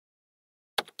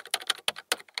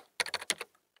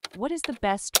What is the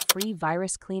best free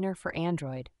virus cleaner for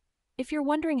Android? If you're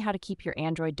wondering how to keep your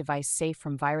Android device safe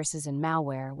from viruses and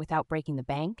malware without breaking the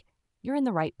bank, you're in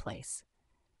the right place.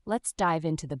 Let's dive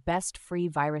into the best free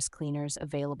virus cleaners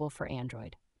available for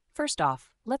Android. First off,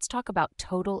 let's talk about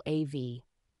Total AV.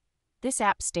 This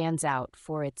app stands out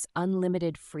for its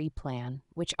unlimited free plan,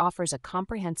 which offers a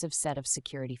comprehensive set of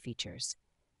security features.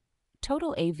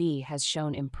 Total AV has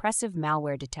shown impressive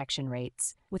malware detection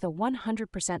rates with a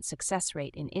 100% success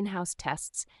rate in in-house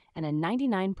tests and a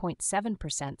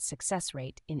 99.7% success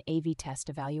rate in AV test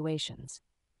evaluations.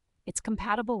 It's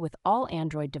compatible with all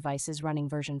Android devices running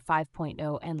version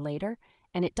 5.0 and later,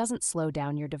 and it doesn't slow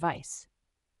down your device.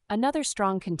 Another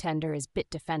strong contender is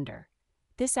Bitdefender.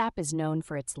 This app is known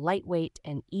for its lightweight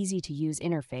and easy-to-use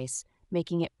interface,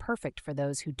 making it perfect for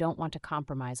those who don't want to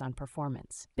compromise on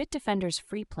performance. Bitdefender's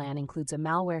free plan includes a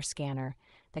malware scanner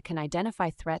that can identify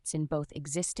threats in both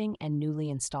existing and newly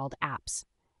installed apps.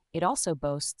 It also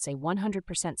boasts a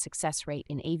 100% success rate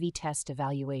in AV test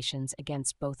evaluations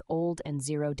against both old and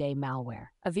zero-day malware.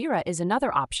 Avira is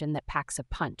another option that packs a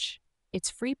punch. Its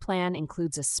free plan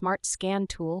includes a smart scan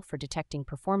tool for detecting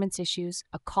performance issues,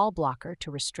 a call blocker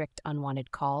to restrict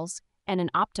unwanted calls, and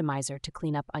an optimizer to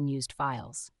clean up unused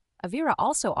files. Avira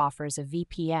also offers a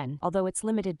VPN, although it's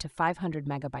limited to 500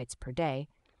 megabytes per day,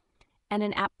 and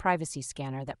an app privacy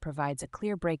scanner that provides a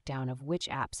clear breakdown of which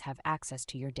apps have access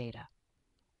to your data.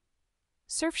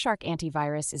 Surfshark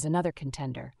antivirus is another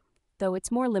contender, though it's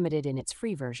more limited in its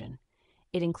free version.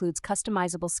 It includes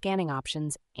customizable scanning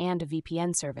options and a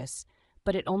VPN service,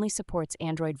 but it only supports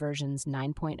Android versions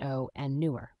 9.0 and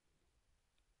newer.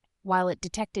 While it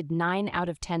detected 9 out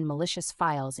of 10 malicious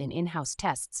files in in-house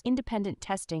tests, independent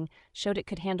testing showed it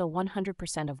could handle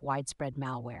 100% of widespread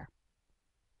malware.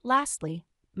 Lastly,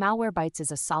 Malwarebytes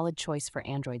is a solid choice for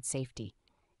Android safety.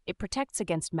 It protects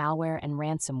against malware and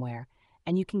ransomware,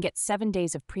 and you can get 7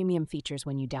 days of premium features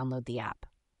when you download the app.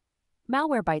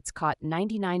 Malwarebytes caught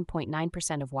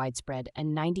 99.9% of widespread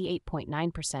and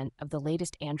 98.9% of the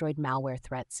latest Android malware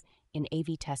threats in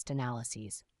AV test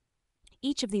analyses.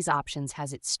 Each of these options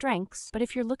has its strengths, but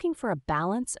if you're looking for a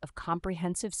balance of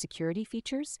comprehensive security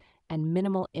features and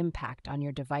minimal impact on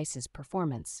your device's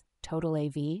performance, Total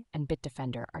AV and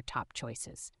Bitdefender are top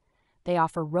choices. They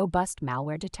offer robust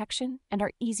malware detection and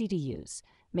are easy to use,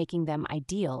 making them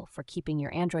ideal for keeping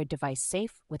your Android device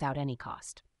safe without any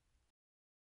cost.